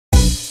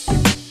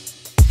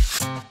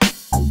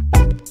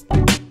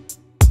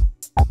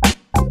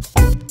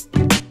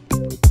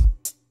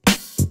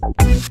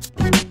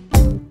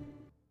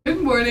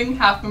morning,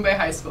 Half Moon Bay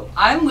High School.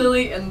 I'm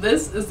Lily and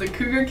this is the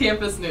Cougar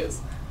Campus News.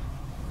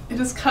 It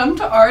has come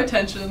to our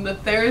attention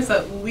that there is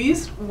at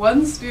least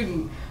one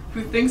student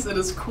who thinks it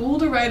is cool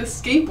to ride a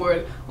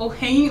skateboard while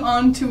hanging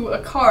onto a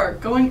car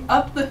going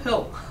up the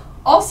hill,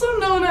 also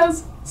known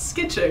as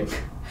skitching.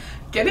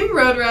 Getting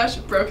road rash,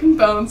 broken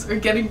bones, or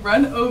getting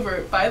run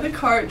over by the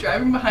car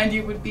driving behind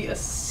you would be a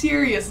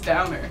serious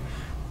downer.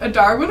 A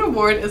Darwin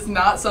Award is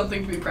not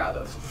something to be proud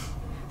of.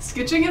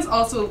 Skitching is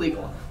also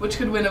illegal, which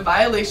could win a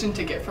violation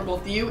ticket for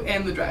both you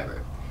and the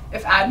driver.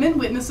 If admin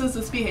witnesses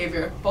this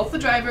behavior, both the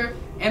driver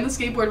and the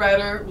skateboard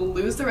rider will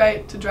lose the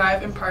right to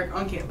drive and park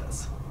on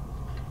campus.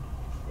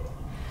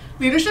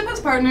 Leadership has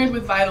partnered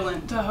with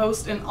Vitalent to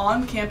host an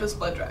on-campus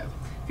blood drive.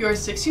 If you are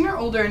 16 or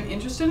older and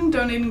interested in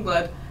donating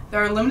blood,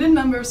 there are a limited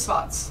number of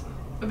spots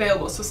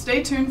available, so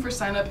stay tuned for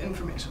sign-up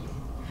information.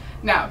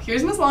 Now,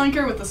 here's Ms.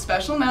 Lonker with a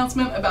special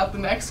announcement about the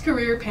next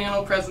career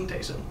panel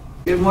presentation.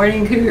 Good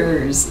morning,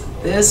 Cougars.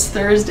 This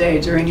Thursday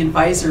during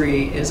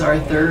advisory is our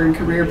third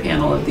career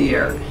panel of the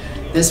year.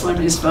 This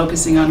one is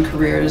focusing on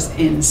careers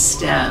in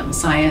STEM,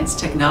 science,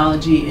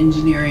 technology,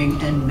 engineering,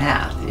 and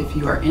math. If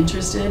you are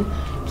interested,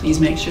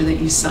 please make sure that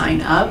you sign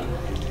up.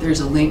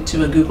 There's a link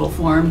to a Google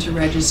form to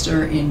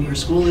register in your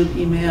school loop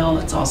email.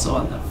 It's also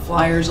on the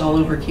flyers all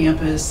over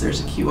campus.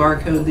 There's a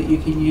QR code that you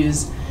can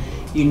use.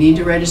 You need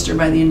to register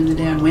by the end of the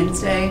day on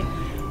Wednesday,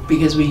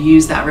 because we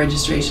use that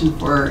registration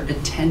for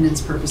attendance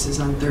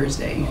purposes on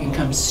Thursday. You can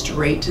come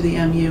straight to the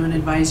MU and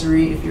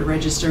advisory if you're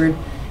registered.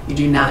 You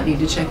do not need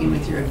to check in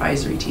with your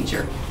advisory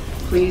teacher.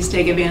 Please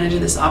take advantage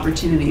of this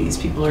opportunity. These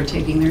people are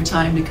taking their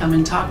time to come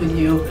and talk with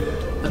you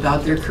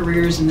about their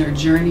careers and their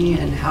journey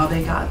and how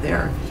they got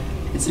there.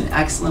 It's an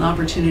excellent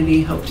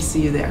opportunity. Hope to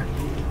see you there.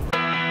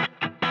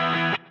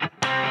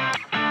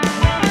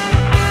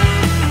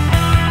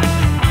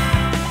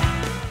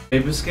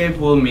 Escape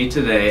will meet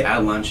today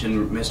at lunch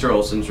in Mr.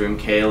 Olson's room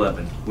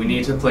K11. We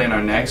need to plan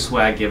our next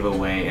swag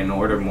giveaway and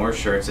order more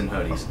shirts and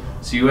hoodies.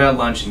 See you at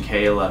lunch in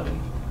K11.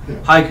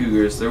 Hi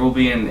Cougars, there will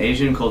be an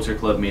Asian Culture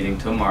Club meeting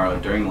tomorrow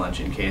during lunch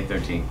in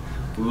K13.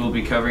 We will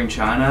be covering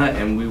China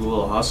and we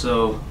will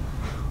also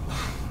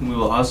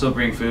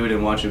bring food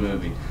and watch a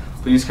movie.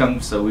 Please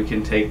come so we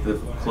can take the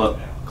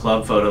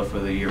club photo for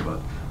the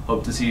yearbook.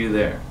 Hope to see you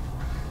there.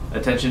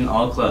 Attention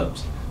all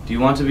clubs. Do you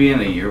want to be in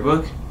a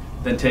yearbook?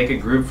 Then take a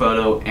group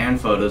photo and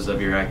photos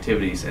of your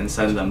activities and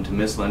send them to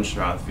Ms.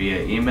 Lundstrath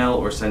via email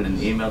or send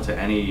an email to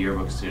any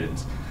yearbook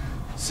students.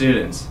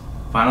 Students,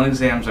 final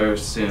exams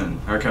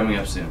are coming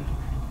up soon.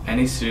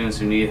 Any students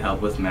who need help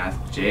with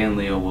math, Jay and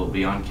Leo will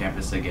be on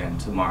campus again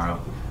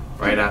tomorrow,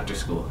 right after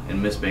school, in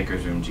Miss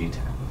Baker's room G10.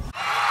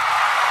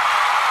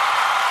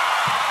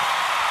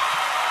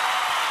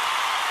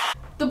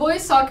 The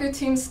boys soccer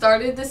team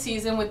started the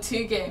season with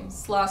 2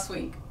 games last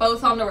week,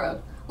 both on the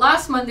road.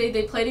 Last Monday,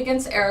 they played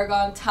against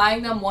Aragon,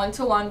 tying them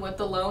 1-1 with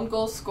the lone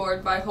goal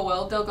scored by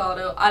Joel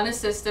Delgado,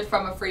 unassisted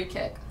from a free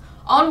kick.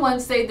 On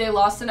Wednesday, they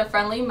lost in a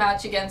friendly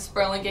match against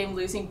Burlingame,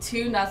 losing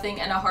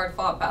 2-0 in a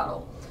hard-fought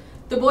battle.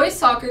 The boys'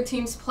 soccer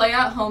teams play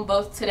at home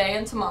both today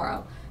and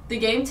tomorrow. The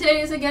game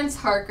today is against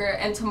Harker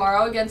and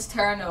tomorrow against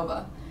Terra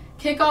Nova.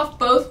 Kickoff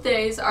both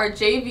days are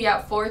JV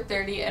at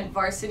 4:30 and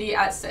varsity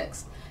at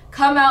 6.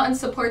 Come out and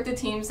support the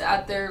teams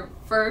at their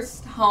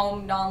first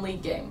home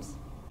non-league games.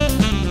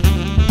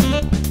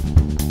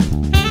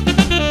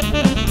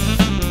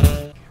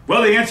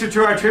 Well, the answer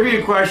to our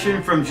trivia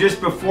question from just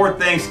before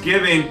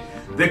Thanksgiving,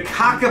 the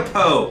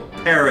Kakapo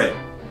parrot.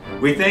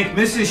 We thank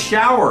Mrs.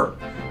 Shower,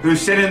 who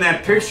sent in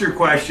that picture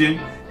question.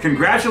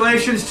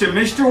 Congratulations to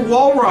Mr.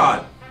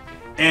 Walrod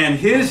and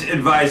his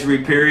advisory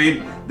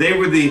period. They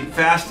were the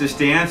fastest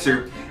to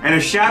answer. And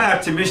a shout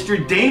out to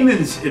Mr.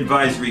 Damon's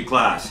advisory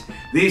class,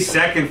 the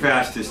second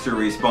fastest to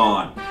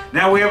respond.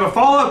 Now we have a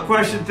follow-up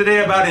question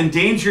today about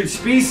endangered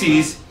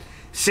species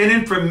sent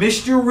in from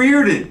Mr.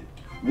 Reardon.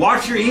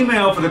 Watch your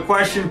email for the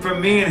question from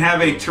me and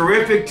have a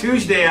terrific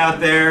Tuesday out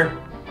there.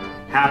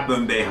 Half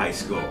Moon Bay High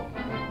School.